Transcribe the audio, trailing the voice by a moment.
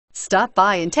Stop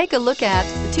by and take a look at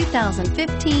the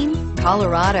 2015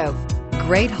 Colorado.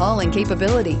 Great hauling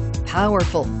capability,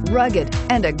 powerful, rugged,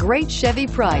 and a great Chevy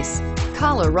price.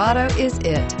 Colorado is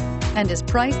it, and is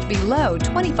priced below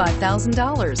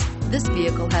 $25,000. This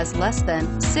vehicle has less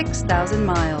than 6,000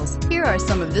 miles. Here are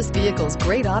some of this vehicle's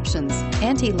great options: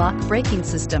 anti-lock braking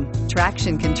system,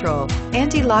 traction control,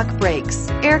 anti-lock brakes,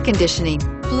 air conditioning,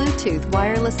 Bluetooth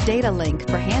wireless data link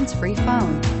for hands-free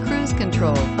phone, cruise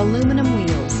control, aluminum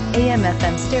wheels,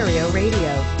 AM/FM stereo radio,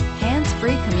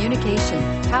 hands-free communication,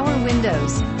 power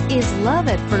windows. Is love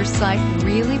at first sight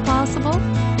really possible?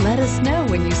 Let us know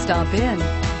when you stop in.